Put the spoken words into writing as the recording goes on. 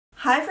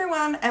Hi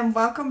everyone and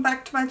welcome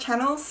back to my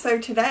channel. So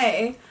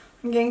today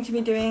I'm going to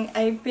be doing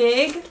a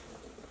big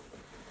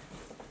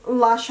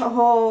Lush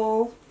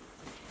haul.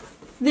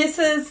 This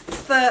is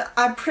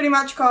I pretty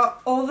much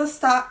got all the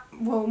stuff,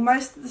 well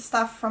most of the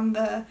stuff from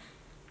the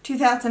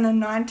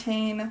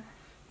 2019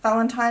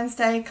 Valentine's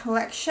Day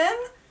collection,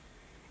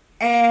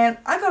 and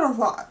I got a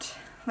lot.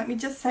 Let me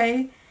just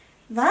say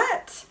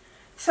that.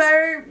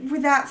 So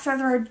without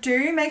further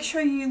ado, make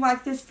sure you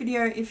like this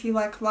video if you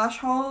like Lush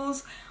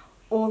hauls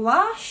or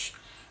Lush,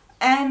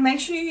 and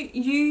make sure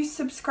you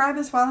subscribe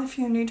as well if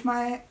you're new to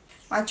my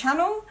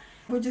channel.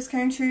 We're just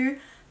going to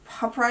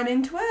hop right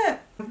into it.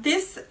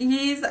 This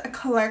year's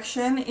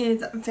collection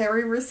is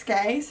very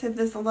risque, so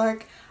there's a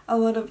lot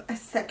of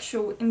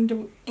sexual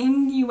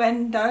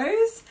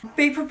innuendos.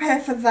 Be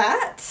prepared for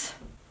that.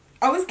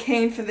 I was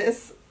keen for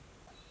this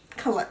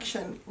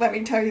collection, let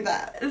me tell you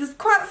that. It was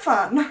quite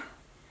fun.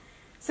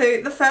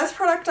 So the first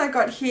product I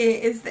got here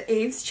is the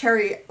Eve's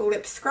Cherry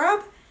Lip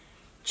Scrub.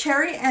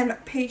 Cherry and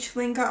peach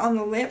linger on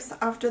the lips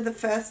after the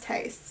first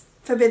taste.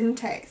 Forbidden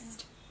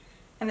taste.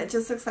 And it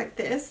just looks like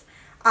this.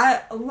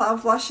 I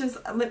love Lush's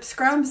lip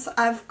scrubs.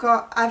 I've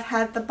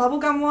had the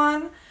bubblegum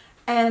one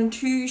and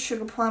 2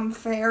 sugar plum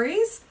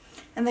fairies,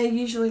 and they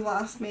usually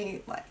last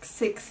me like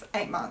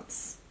 6-8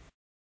 months.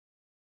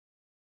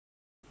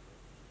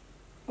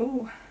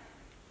 Ooh.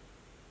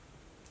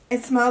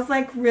 It smells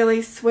like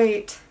really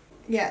sweet.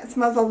 Yeah, it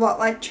smells a lot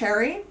like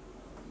cherry.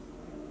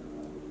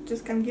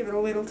 Just gonna give it a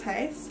little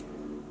taste.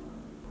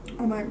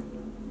 Oh my,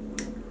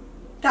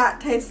 that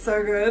tastes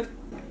so good.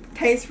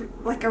 Tastes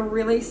like a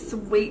really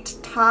sweet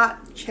tart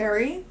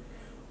cherry.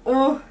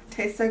 Oh,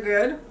 tastes so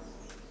good.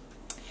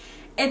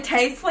 It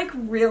tastes like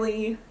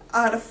really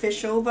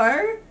artificial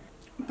though,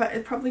 but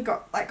it probably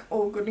got like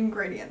all good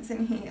ingredients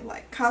in here,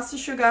 like caster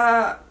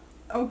sugar,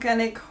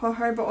 organic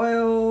jojoba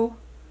oil,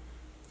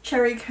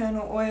 cherry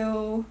kernel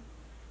oil,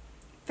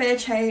 fair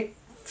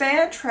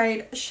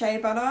trade shea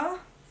butter,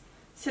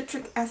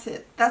 citric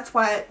acid. That's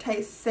why it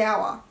tastes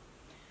sour.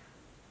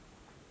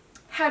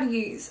 How to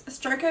use: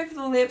 stroke over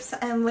the lips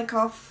and lick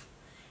off,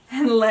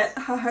 and let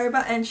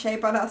jojoba and shea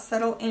butter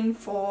settle in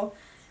for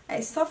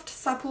a soft,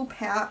 supple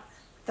pout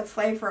with the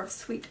flavour of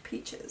sweet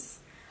peaches.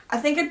 I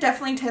think it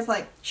definitely tastes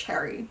like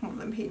cherry more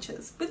than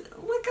peaches, with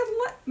like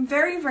a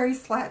very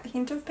slight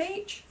hint of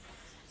peach.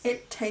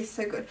 It tastes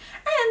so good.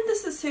 And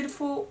this is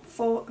suitable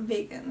for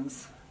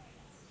vegans.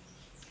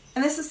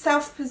 And this is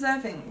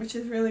self-preserving, which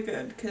is really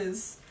good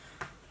because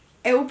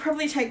it will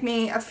probably take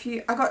me a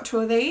few, I got 2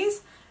 of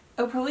these.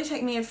 It'll probably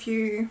take me a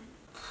few,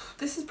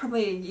 this is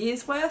probably a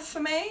year's worth for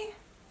me.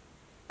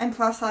 And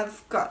plus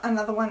I've got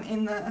another one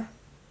in the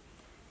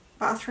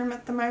bathroom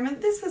at the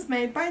moment. This was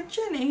made by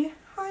Jenny.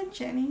 Hi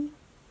Jenny.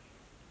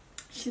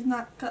 She's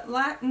got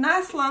like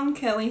nice long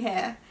curly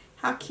hair.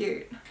 How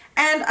cute.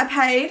 And I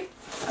paid,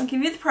 I'll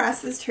give you the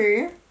prices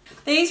too.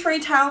 These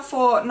retail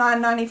for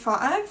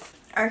 $9.95.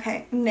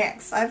 Okay,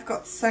 next I've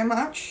got so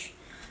much.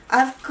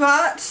 I've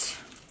got,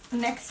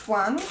 next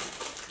one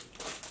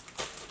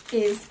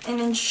is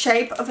in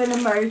shape of an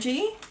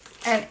emoji,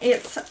 and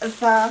it's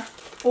the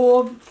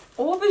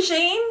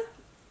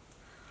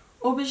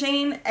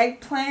aubergine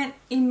eggplant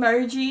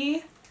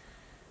emoji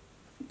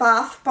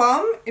bath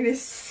bomb. It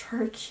is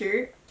so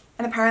cute,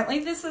 and apparently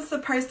this is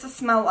supposed to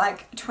smell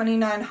like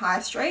 29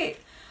 High Street,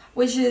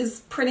 which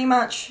is pretty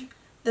much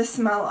the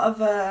smell of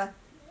a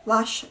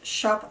Lush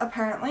shop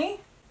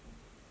apparently.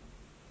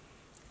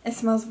 It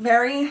smells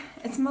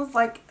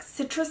like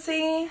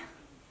citrusy,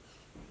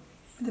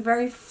 the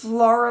very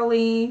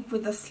florally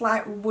with a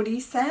slight woody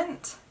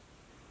scent.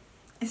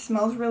 It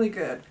smells really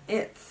good.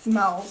 It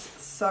smells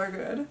so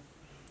good.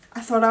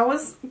 I thought I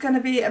was going to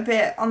be a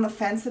bit on the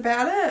fence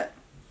about it,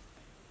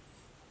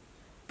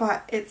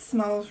 but it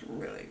smells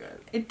really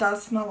good. It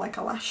does smell like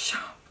a Lush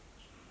shop,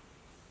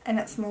 and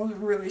it smells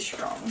really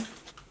strong.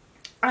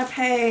 I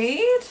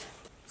paid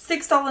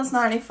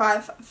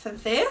 $6.95 for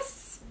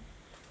this,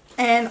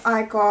 and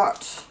I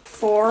got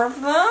 4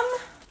 of them.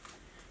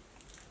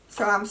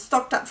 So I'm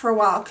stocked up for a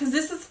while because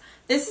this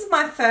is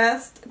my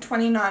first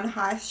 29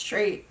 High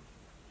Street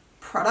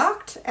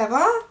product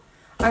ever.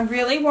 I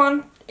really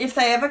want, if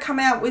they ever come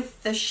out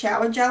with the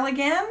shower gel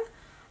again,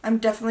 I'm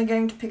definitely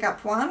going to pick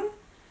up one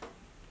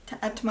to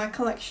add to my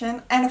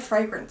collection, and a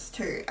fragrance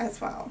too as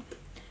well.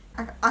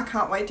 I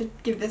can't wait to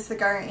give this a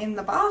go in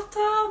the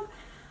bathtub.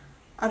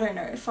 I don't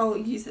know if I'll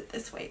use it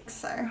this week,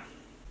 so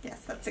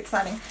yes, that's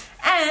exciting.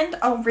 And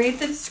I'll read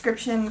the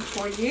description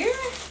for you.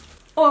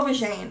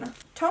 Aubergine.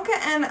 Tonka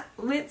and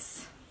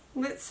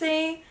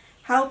Litzy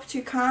help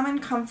to calm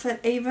and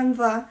comfort even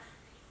the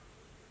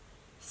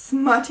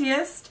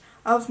smuttiest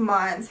of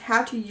minds.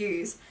 How to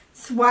use: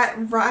 swipe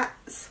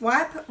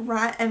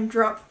right and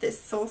drop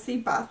this saucy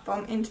bath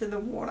bomb into the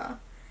water.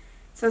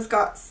 So it's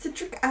got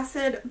citric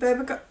acid,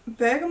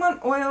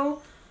 bergamot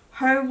oil,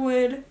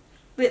 Howood,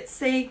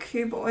 Litzy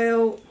cube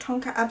oil,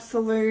 Tonka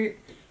Absolute,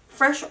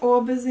 fresh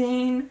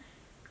aubergine,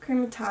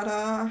 cream of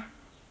tartar,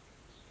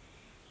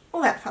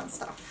 all that fun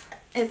stuff.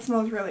 It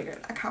smells really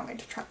good. I can't wait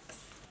to try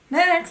this.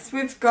 Next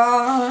we've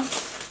got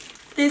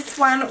This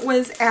one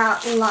was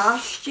out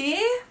last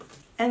year,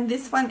 and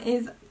this one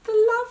is the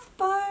Love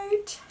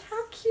Boat.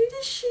 How cute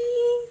is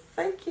she?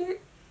 So cute.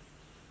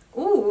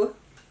 Ooh.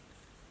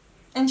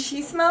 And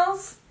she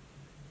smells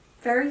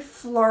very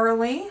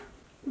florally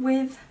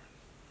with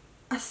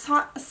a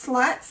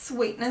slight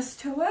sweetness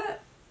to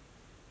it.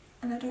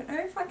 And I don't know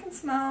if I can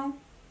smell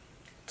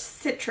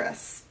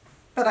citrus,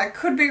 but I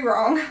could be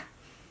wrong.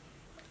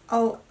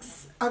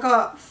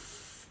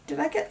 Did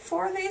I get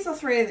 4 of these or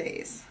 3 of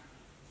these?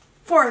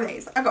 4 of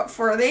these. I got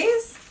 4 of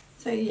these.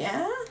 So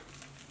yeah.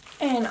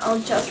 And I'll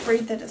just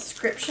read the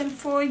description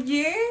for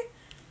you.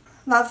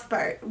 Love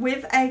Boat.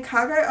 With a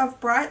cargo of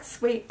bright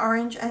sweet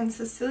orange and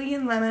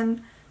Sicilian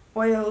lemon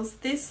oils,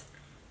 this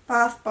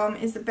bath bomb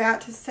is about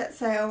to set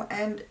sail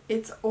and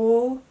it's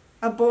all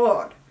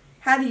aboard.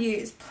 How to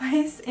use.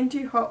 Place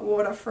into hot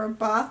water for a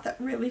bath that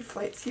really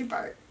floats your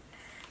boat.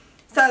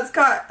 So it's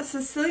got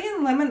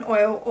Sicilian lemon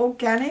oil,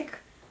 organic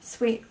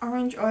sweet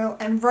orange oil,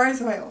 and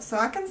rose oil. So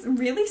I can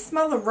really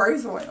smell the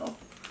rose oil.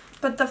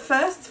 But the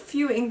first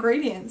few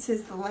ingredients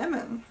is the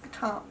lemon. I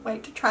can't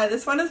wait to try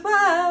this one as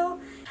well.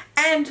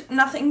 And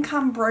nothing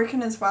come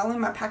broken as well in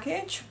my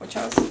package, which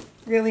I was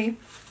really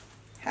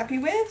happy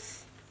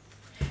with.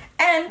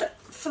 And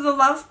for the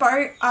Love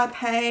Boat, I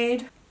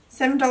paid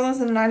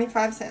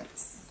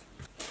 $7.95.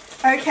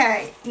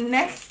 Okay,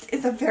 next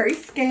is a very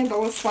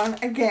scandalous one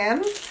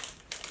again.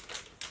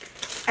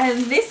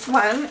 And this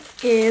one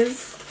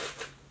is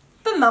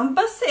the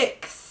number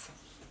 6.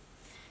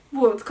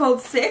 Well, it's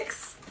called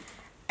 6.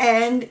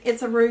 And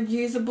it's a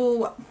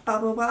reusable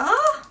bubble bar.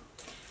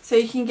 So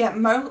you can get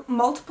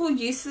multiple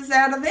uses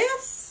out of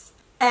this.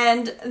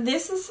 And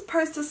this is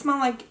supposed to smell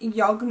like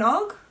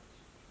yognog.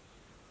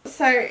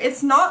 So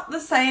it's not the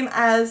same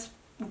as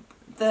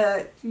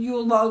the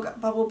Yule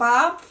Log bubble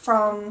bar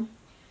from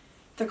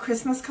the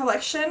Christmas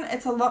collection.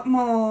 It's a lot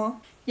more,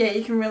 yeah,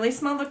 you can really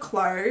smell the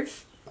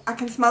clove. I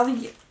can smell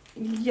the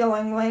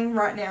ylang ylang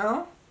right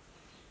now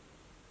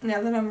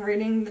that I'm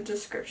reading the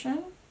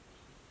description.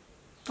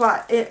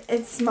 But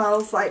it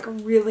smells like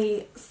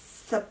really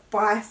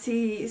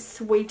spicy,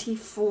 sweety,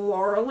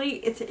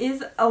 florally. It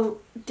is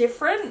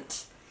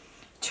different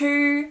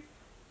to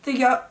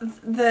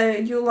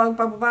the Yule Log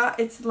bubble bar.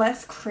 It's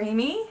less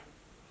creamy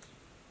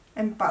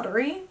and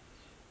buttery,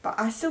 but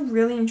I still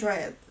really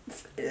enjoy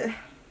it.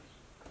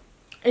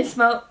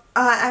 I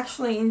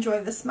actually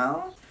enjoy the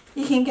smell.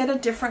 You can get a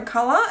different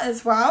colour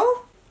as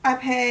well.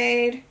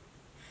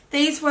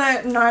 These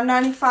were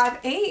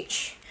 $9.95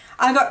 each.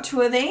 I got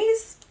 2 of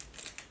these,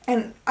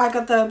 and I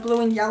got the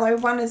blue and yellow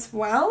one as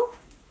well.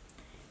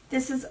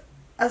 This is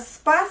a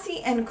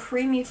spicy and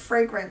creamy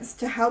fragrance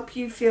to help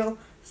you feel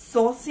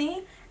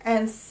saucy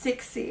and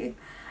sexy.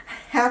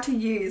 How to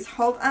use.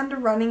 Hold under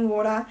running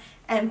water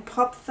and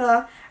pop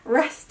the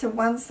rest to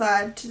one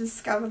side to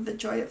discover the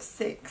joy of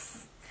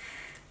sex.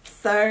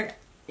 So,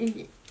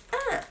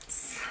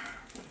 yes,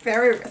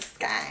 very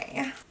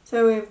risque.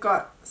 So we've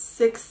got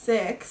 6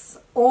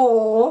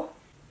 or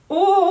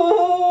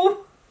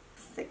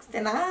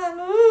 69.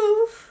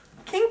 Ooh,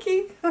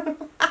 kinky.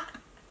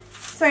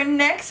 So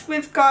next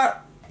we've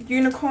got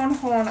unicorn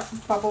horn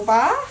bubble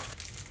bar.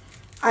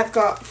 I've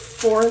got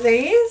 4 of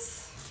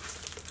these,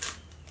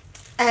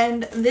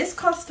 and this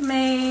cost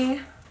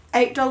me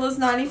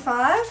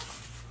 $8.95.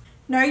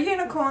 No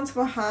unicorns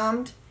were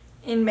harmed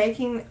in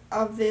making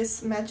of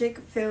this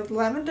magic-filled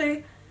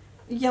lavender,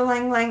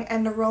 ylang-ylang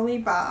and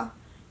neroli bar.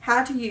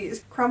 How to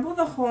use. Crumble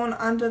the horn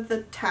under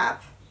the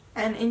tap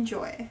and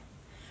enjoy.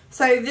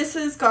 So this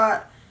has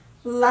got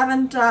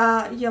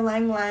lavender,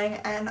 ylang-ylang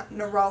and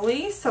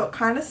neroli, so it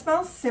kind of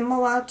smells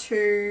similar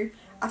to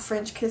a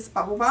French Kiss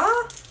bubble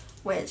bar,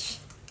 which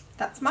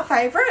that's my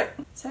favourite.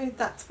 So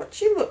that's what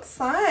she looks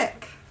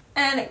like.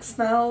 And it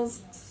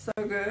smells so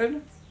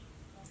good.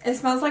 It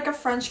smells like a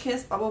French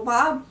Kiss bubble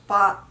bar,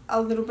 but a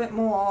little bit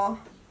more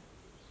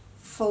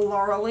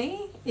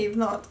florally, even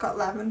though it's got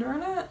lavender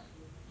in it.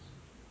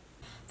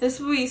 This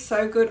will be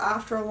so good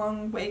after a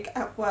long week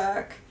at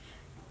work,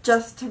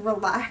 just to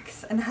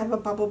relax and have a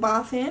bubble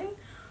bath in,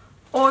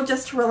 or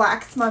just to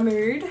relax my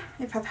mood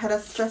if I've had a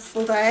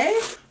stressful day.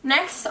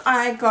 Next,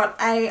 I got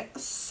a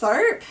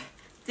soap.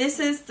 This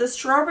is the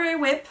Strawberry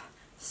Whip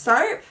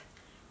soap.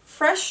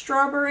 Fresh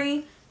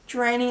strawberry,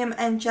 geranium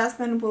and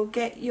jasmine will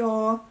get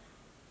your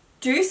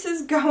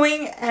juices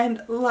going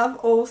and love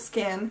all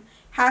skin.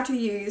 How to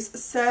use.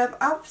 Serve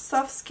up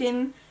soft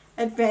skin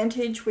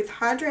advantage with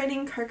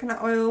hydrating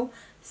coconut oil,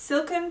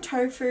 silken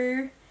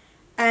tofu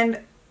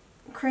and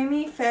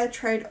creamy fair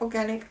trade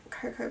organic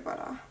cocoa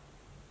butter.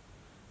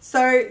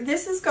 So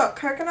this has got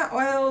coconut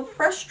oil,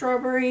 fresh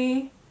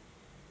strawberry,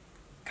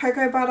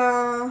 cocoa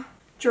butter,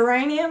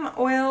 geranium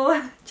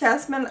oil,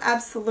 jasmine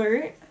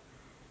absolute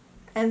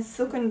and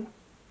silken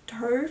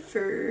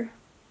tofu.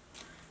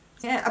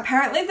 Yeah,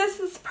 apparently this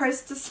is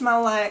supposed to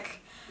smell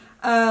like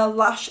a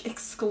Lush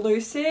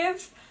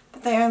exclusive,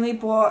 but they only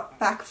bought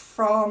back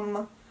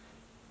from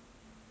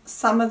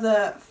some of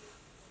the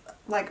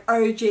like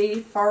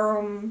OG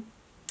forum,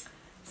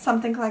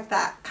 something like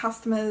that,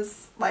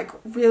 customers like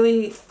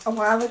really a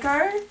while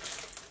ago.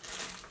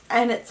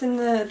 and it's in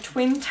the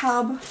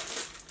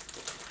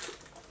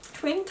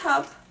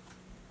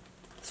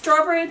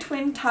strawberry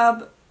twin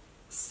tub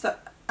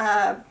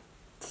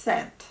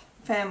scent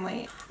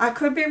family. I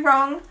could be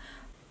wrong.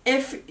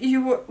 If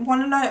you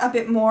want to know a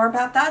bit more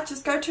about that,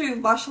 just go to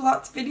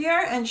Lushalot's video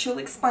and she'll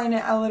explain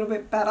it a little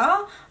bit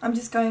better. I'm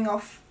just going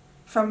off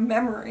from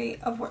memory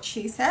of what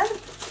she said.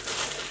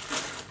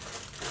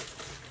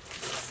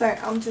 So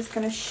I'm just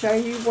going to show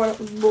you what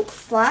it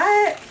looks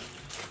like.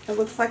 It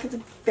looks like it's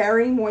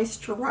very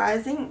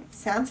moisturizing. It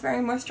sounds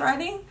very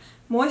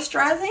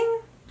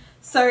moisturizing.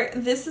 So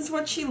this is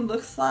what she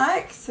looks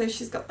like. So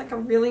she's got like a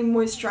really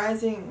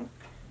moisturizing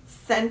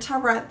center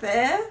right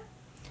there.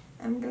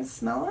 I'm going to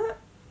smell it.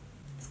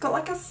 It's got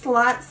like a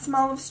slight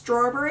smell of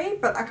strawberry,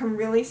 but I can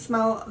really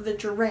smell the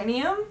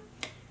geranium.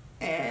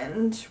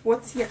 And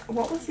what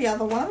was the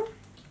other one?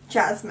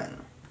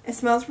 Jasmine. It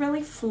smells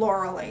really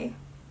florally.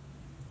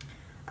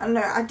 I don't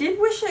know, I did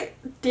wish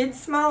it did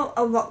smell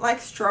a lot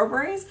like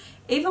strawberries.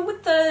 Even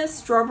with the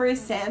strawberry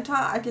Santa,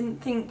 I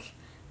didn't think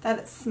that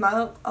it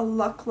smelled a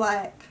lot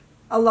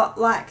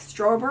like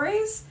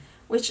strawberries,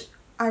 which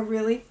I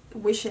really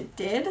wish it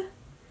did.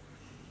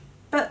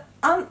 But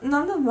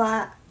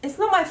nonetheless, it's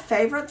not my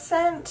favorite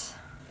scent.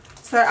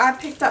 So I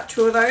picked up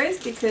 2 of those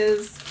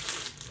because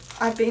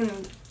I've been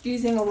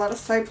using a lot of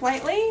soap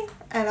lately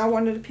and I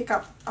wanted to pick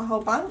up a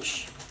whole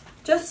bunch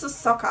just to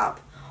stock up.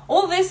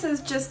 All this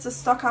is just to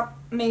stock up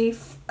me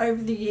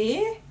over the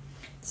year.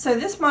 So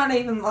this might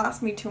even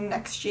last me till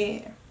next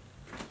year.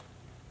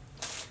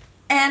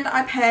 And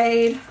I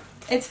paid,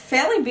 it's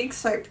fairly big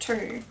soap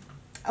too,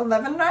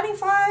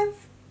 $11.95.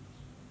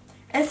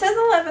 It says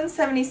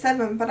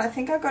 $11.77, but I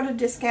think I got a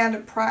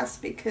discounted price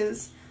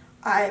because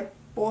I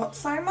bought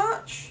so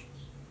much.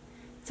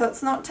 So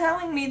it's not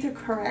telling me the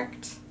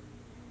correct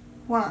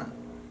one.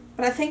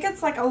 But I think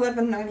it's like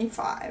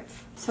 $11.95.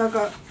 So I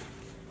got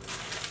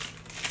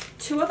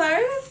 2 of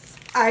those.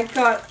 I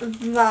got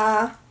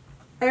the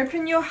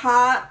Open Your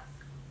Heart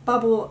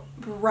Bubble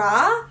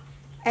Bra.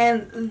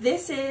 And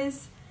this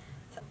is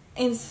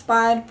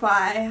inspired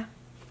by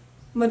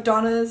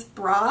Madonna's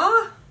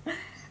bra,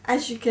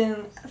 as you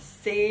can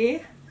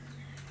see.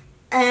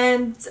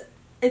 And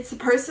it's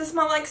supposed to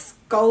smell like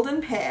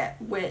golden pear,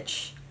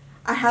 which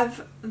I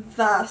have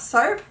the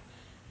soap,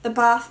 the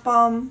bath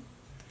bomb,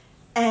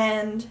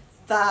 and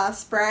the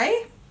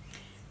spray.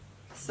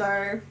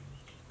 So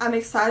I'm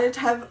excited to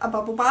have a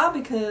bubble bar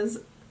because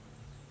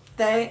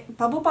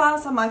bubble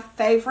bars are my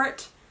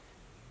favorite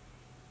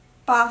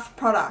bath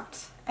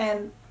product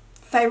and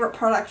favorite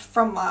product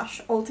from Lush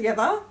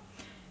altogether.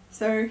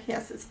 So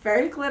yes, it's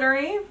very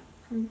glittery.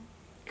 I'm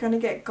gonna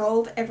get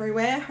gold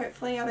everywhere.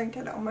 Hopefully I don't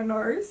get it on my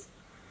nose.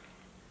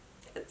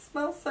 It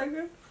smells so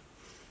good.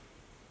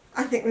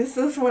 I think this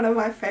is one of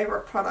my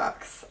favorite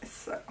products.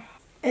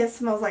 It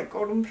smells like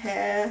golden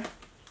pear,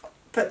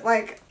 but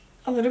like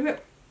a little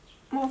bit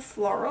more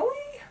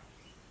florally.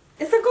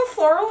 Is there good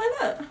floral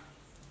in it?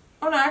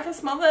 Oh no, I can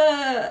smell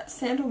the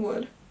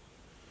sandalwood.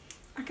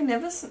 I can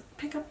never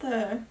pick up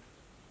the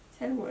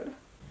sandalwood.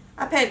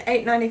 I paid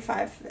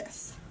 $8.95 for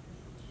this.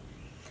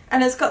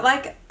 And it's got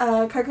like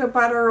cocoa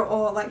butter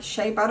or like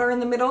shea butter in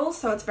the middle,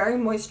 so it's very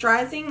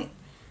moisturizing.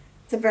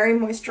 It's a very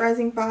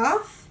moisturizing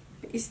bath,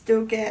 but you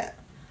still get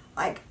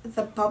like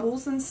the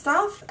bubbles and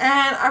stuff.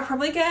 And I'll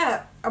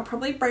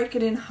probably break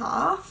it in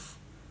half,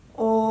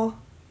 or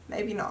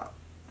maybe not.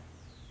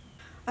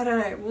 I don't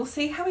know, we'll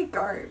see how we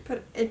go,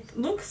 but it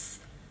looks,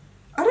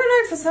 I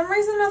don't know, for some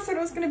reason I thought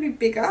it was going to be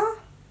bigger.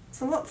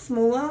 It's a lot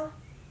smaller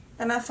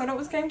than I thought it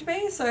was going to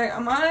be, so I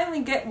might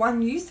only get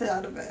one use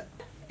out of it.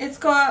 It's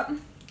got,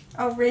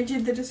 I'll read you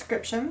the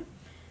description.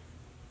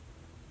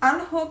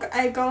 Unhook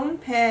a golden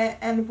pear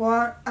and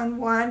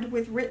unwind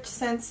with rich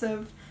scents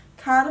of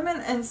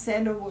cardamom and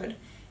sandalwood.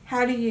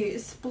 How to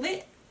use: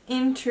 split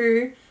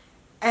into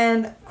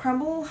and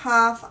crumble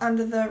half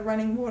under the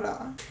running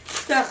water.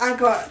 So I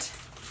got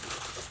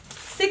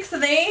 6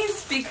 of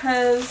these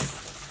because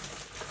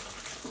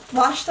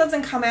Lush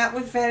doesn't come out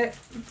with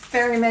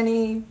very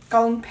many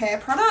golden pear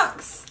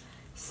products.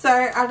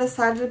 So I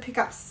decided to pick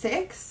up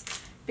 6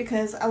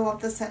 because I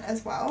love the scent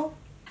as well.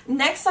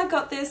 Next I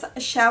got this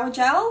shower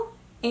gel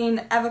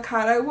in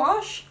avocado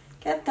wash.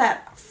 Get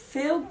that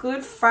feel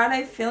good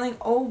Friday feeling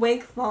all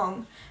week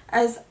long,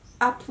 as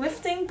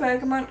uplifting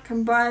bergamot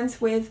combines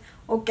with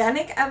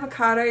organic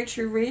avocado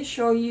to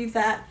reassure you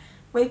that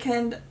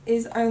weekend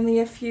is only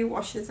a few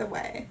washes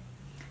away.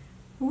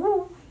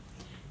 Ooh.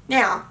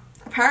 Now,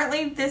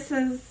 apparently this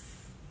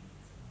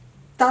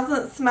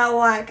doesn't smell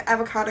like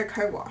avocado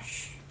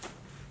co-wash.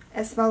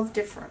 It smells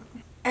different.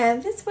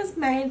 And this was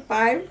made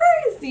by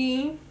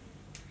Rosie.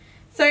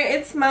 So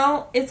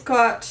it's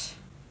got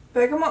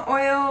bergamot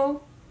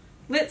oil,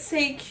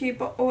 linseed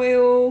cuba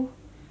oil,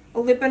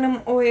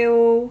 olibanum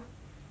oil,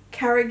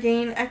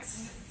 carrageen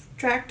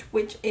extract,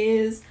 which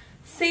is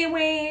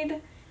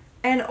seaweed,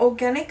 and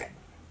organic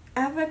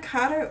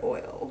avocado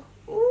oil.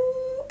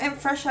 Ooh, and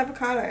fresh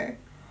avocado.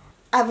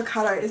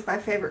 Avocado is my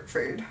favorite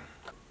food.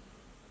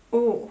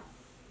 Ooh,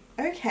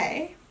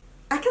 okay.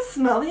 I can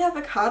smell the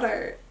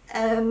avocado,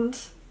 and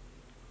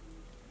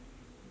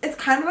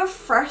kind of a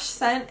fresh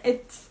scent.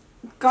 It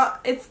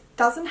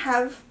doesn't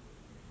have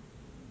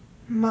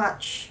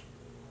much.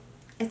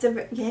 It's a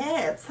bit,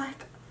 yeah, it's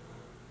like,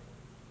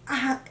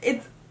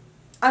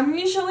 I'm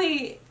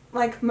usually,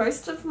 like,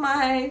 most of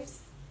my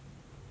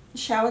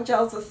shower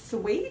gels are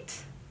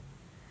sweet.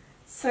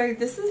 So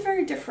this is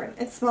very different.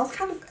 It smells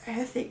kind of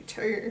earthy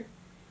too.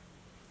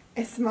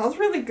 It smells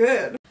really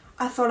good.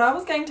 I thought I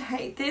was going to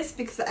hate this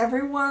because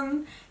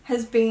everyone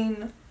has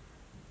been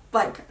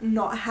like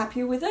not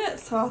happy with it.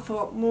 So I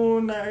thought, well,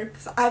 no,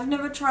 because I've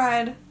never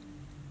tried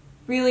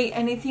really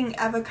anything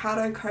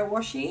avocado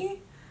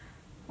co-washy,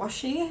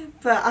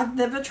 but I've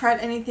never tried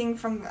anything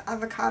from the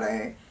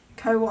avocado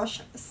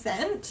co-wash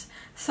scent.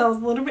 So I was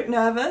a little bit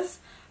nervous,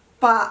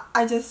 but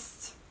I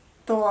just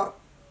thought,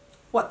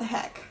 what the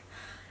heck.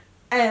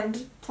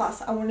 And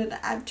plus I wanted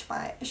to add to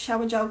my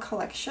shower gel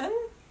collection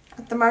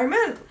at the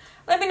moment.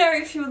 Let me know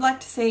if you would like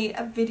to see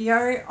a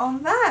video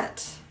on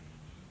that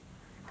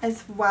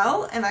as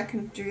well, and I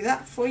can do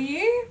that for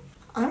you.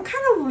 I'm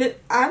kind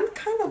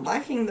of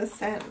liking the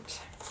scent.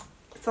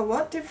 It's a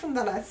lot different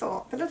than I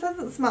thought, but it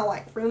doesn't smell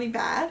like really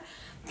bad.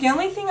 The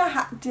only thing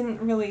I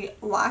didn't really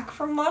like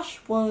from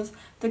Lush was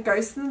the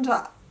Ghost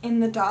in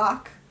the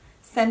Dark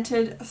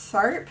scented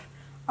soap.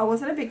 I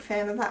wasn't a big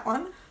fan of that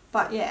one,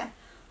 but yeah,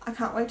 I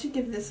can't wait to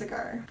give this a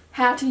go.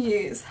 How to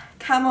use.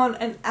 Come on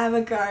and have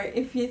a go.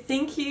 If you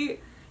think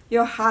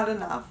you're hard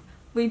enough,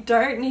 we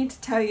don't need to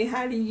tell you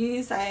how to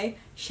use a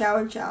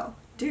shower gel,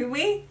 do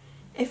we?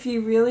 If you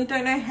really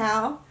don't know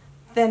how,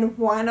 then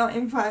why not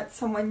invite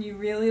someone you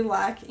really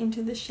like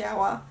into the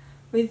shower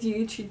with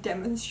you to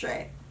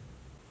demonstrate?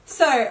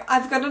 So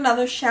I've got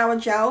another shower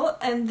gel,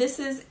 and this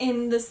is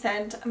in the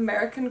scent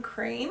American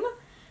Cream.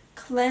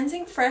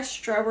 Cleansing fresh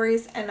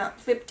strawberries and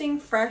uplifting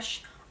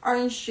fresh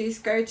orange juice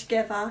go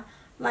together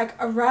like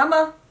a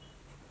Rama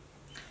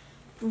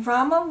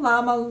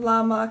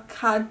Lama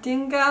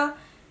Kardinga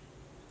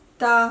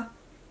da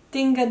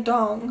Dinga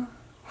Dong.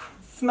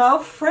 Smell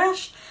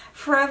fresh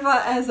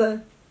forever as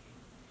a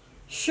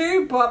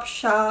shoo bop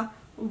sha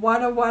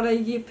wada wada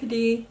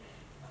yippity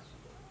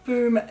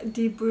boom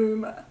de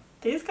boom.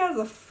 These guys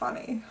are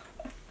funny.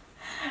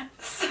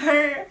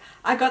 So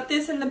I got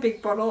this in the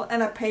big bottle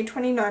and I paid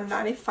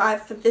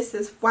 $29.95 for this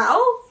as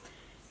well.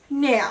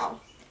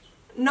 Now,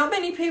 not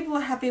many people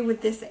are happy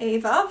with this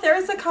either. There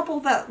is a couple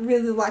that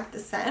really like the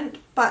scent,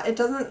 but it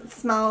doesn't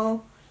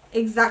smell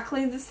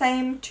exactly the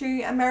same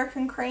to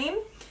American Cream,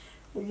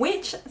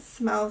 which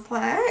smells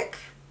like,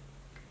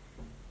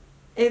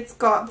 it's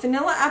got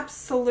vanilla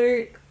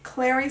absolute,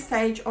 clary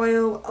sage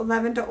oil,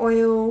 lavender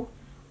oil,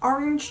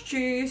 orange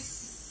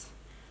juice,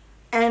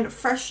 and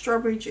fresh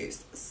strawberry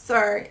juice.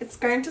 So it's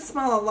going to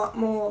smell a lot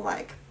more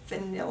like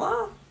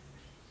vanilla,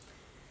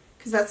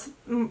 because that's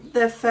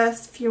the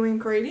first few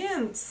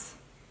ingredients.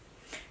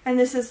 And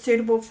this is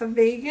suitable for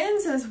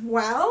vegans as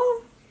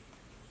well.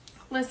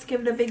 Let's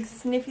give it a big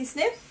sniffy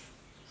sniff.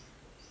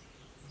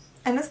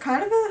 And it's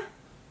kind of a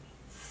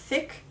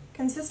thick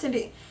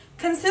consistency,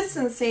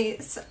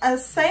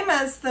 as same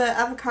as the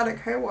avocado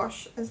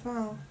co-wash as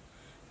well,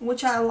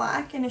 which I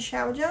like in a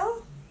shower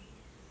gel.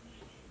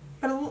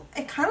 But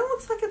it kind of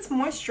looks like it's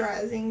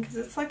moisturizing because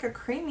it's like a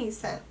creamy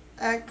scent,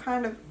 a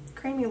kind of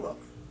creamy look.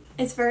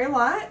 It's very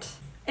light.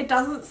 It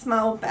doesn't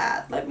smell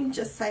bad, let me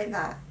just say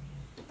that.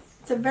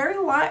 It's a very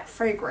light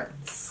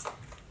fragrance.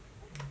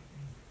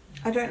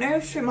 I don't know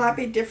if it might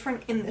be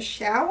different in the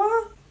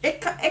shower. It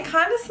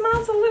kind of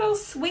smells a little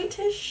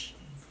sweetish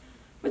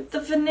with the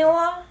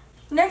vanilla.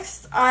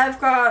 Next, I've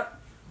got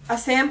a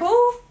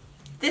sample.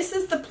 This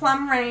is the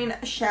Plum Rain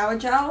shower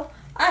gel.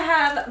 I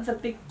have the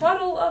big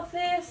bottle of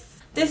this.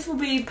 This will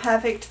be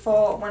perfect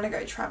for when I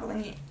go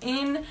traveling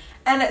in,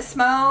 and it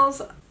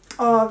smells,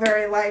 oh,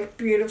 very like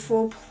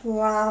beautiful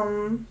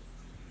plum,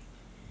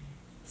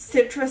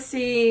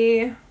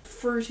 citrusy,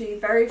 fruity,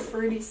 very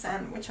fruity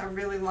scent, which I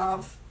really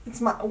love.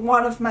 It's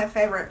one of my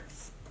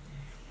favorites.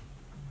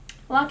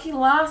 Lucky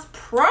last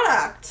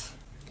product,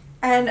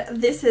 and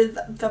this is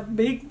the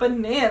Big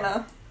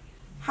Banana.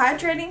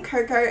 Hydrating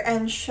cocoa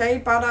and shea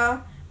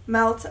butter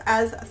melt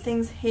as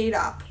things heat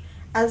up,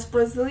 as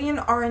Brazilian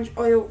orange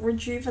oil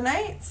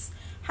rejuvenates.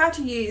 How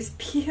to use.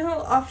 Peel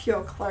off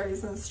your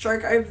clothes and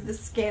stroke over the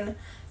skin.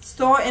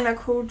 Store in a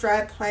cool,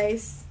 dry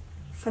place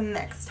for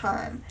next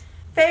time.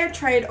 Fair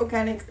trade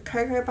organic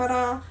cocoa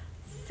butter,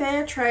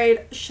 fair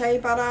trade shea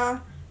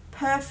butter,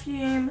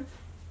 perfume,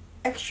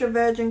 extra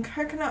virgin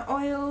coconut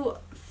oil,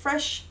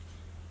 fresh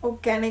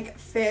organic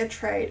fair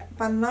trade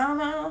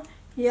banana,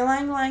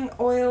 ylang ylang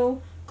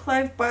oil,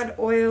 clove bud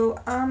oil,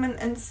 almond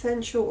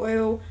essential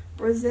oil,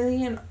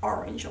 Brazilian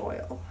orange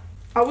oil.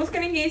 I was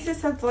going to use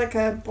this as like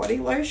a body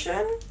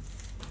lotion,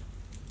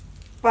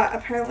 but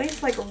apparently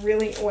it's like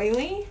really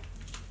oily,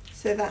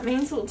 so that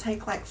means it'll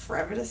take like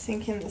forever to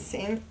sink in the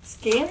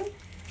skin.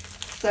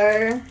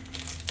 So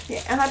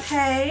yeah, and I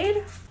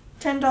paid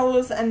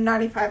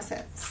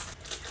 $10.95.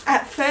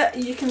 At first,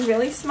 you can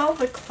really smell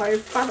the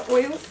clove bud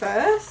oil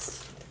first.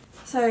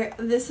 So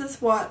this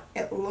is what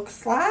it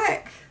looks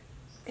like.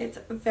 It's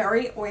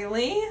very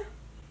oily.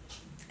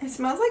 It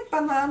smells like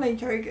banana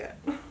yogurt.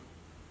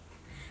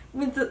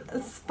 with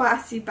the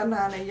spicy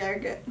banana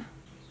yogurt.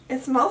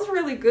 It smells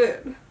really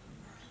good.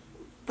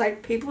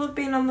 Like, people have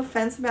been on the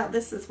fence about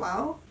this as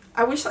well.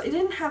 I wish it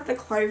didn't have the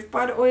clove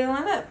bud oil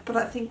in it, but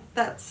I think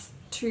that's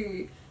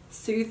to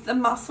soothe the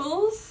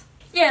muscles.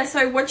 Yeah,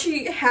 so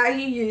how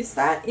you use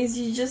that is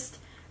you just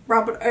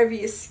rub it over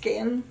your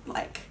skin.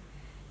 Like,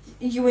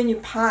 you and your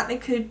partner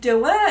could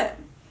do it.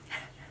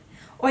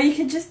 Or you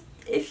could just,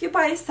 if you're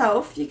by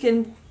yourself, you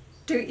can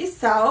do it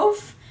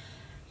yourself.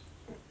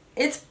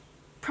 It's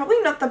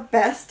probably not the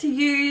best to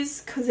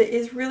use because it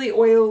is really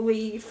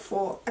oily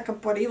for like a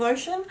body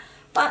lotion.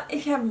 But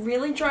if you have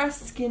really dry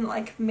skin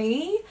like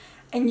me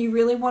and you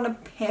really want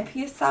to pamper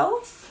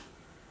yourself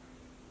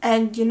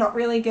and you're not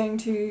really going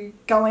to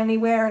go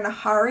anywhere in a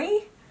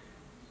hurry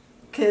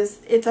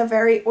because it's a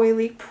very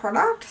oily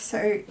product,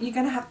 so you're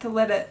going to have to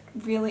let it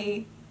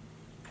really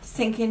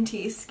sink into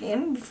your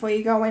skin before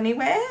you go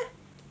anywhere.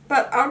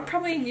 But I would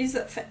probably use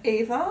it for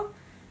either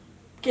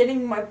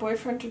getting my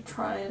boyfriend to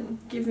try and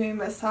give me a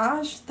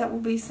massage. That will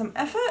be some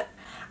effort.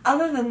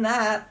 Other than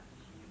that,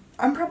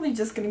 I'm probably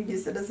just going to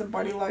use it as a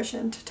body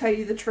lotion, to tell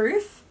you the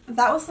truth.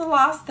 That was the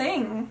last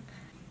thing.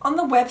 On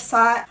the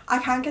website, I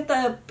can't get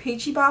the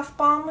Peachy Bath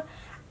Bomb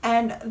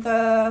and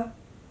the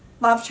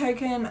Love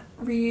Token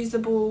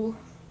reusable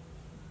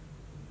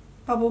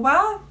bubble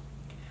bar.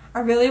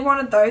 I really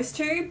wanted those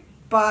two,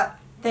 but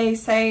they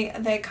say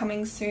they're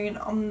coming soon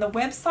on the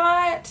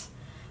website.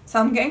 So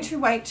I'm going to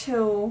wait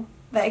till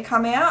they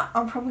come out.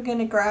 I'm probably going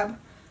to grab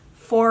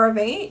 4 of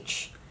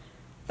each.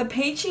 The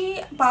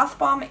Peachy Bath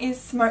Bomb is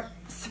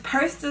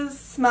supposed to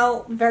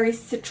smell very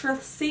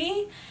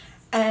citrusy,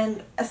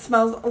 and it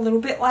smells a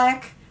little bit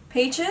like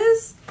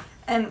peaches,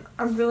 and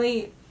I'm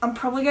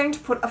probably going to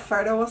put a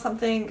photo or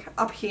something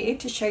up here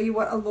to show you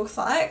what it looks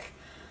like.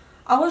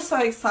 I was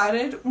so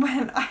excited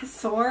when I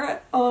saw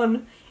it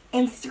on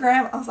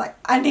Instagram. I was like,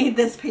 I need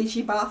this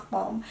Peachy Bath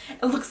Bomb.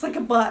 It looks like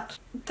a butt.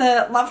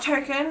 The Love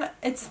Token,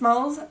 it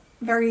smells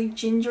very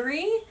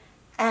gingery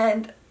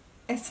and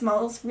it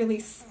smells really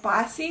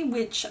spicy,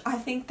 which I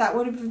think that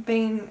would have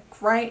been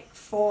great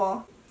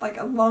for like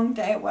a long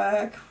day at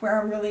work where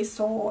I'm really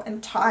sore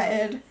and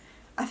tired.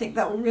 I think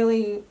that will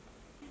really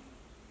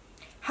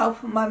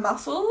help my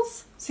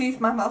muscles, soothe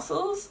my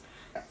muscles.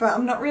 But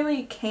I'm not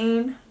really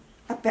keen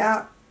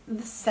about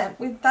the scent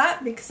with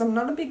that because I'm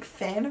not a big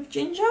fan of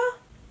ginger.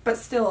 But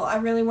still, I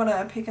really want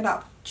to pick it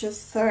up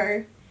just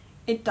so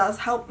it does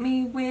help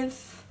me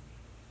with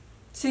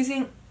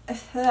soothing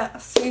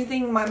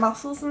my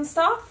muscles and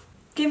stuff.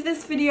 Give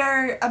this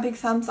video a big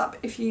thumbs up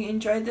if you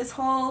enjoyed this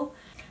haul.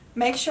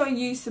 Make sure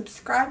you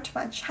subscribe to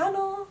my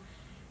channel.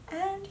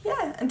 And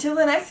yeah, until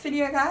the next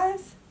video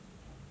guys.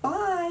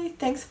 Bye.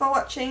 Thanks for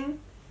watching.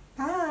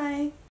 Bye.